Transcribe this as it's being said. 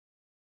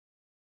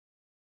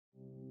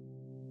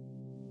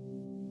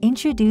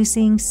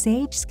Introducing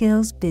Sage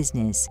Skills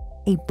Business,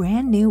 a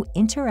brand new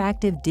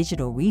interactive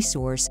digital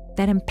resource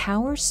that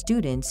empowers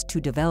students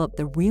to develop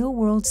the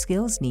real-world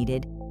skills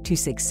needed to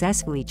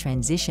successfully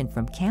transition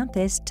from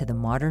campus to the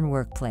modern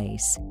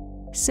workplace.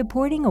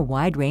 Supporting a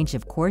wide range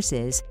of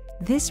courses,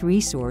 this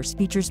resource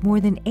features more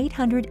than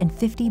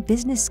 850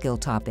 business skill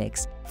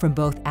topics from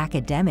both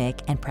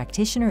academic and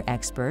practitioner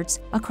experts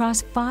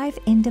across 5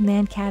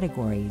 in-demand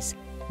categories: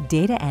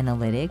 data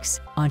analytics,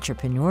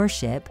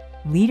 entrepreneurship,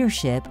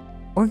 leadership,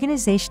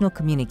 organizational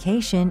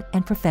communication,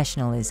 and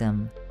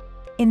professionalism.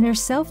 In their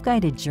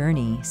self-guided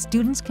journey,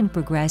 students can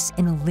progress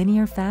in a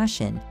linear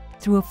fashion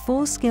through a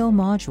full-skill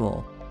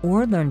module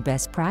or learn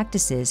best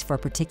practices for a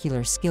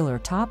particular skill or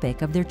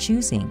topic of their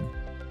choosing.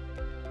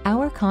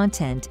 Our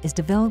content is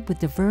developed with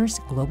diverse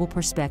global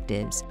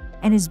perspectives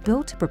and is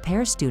built to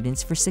prepare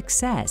students for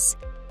success.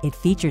 It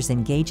features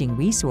engaging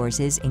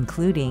resources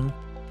including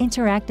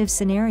interactive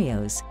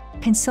scenarios,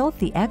 consult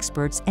the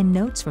experts and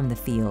notes from the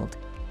field,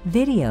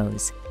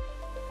 videos,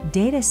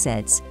 data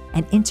sets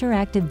and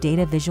interactive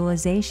data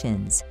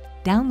visualizations,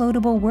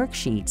 downloadable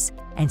worksheets,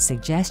 and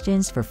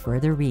suggestions for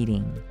further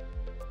reading.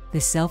 The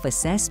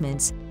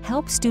self-assessments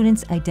help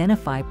students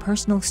identify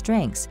personal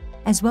strengths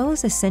as well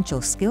as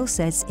essential skill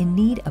sets in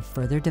need of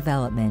further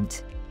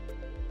development.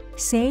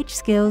 Sage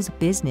Skills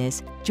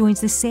Business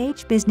joins the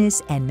Sage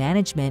Business and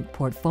Management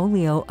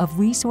portfolio of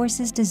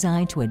resources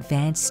designed to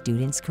advance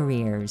students'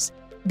 careers.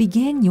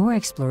 Begin your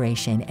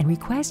exploration and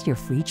request your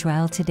free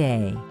trial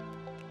today.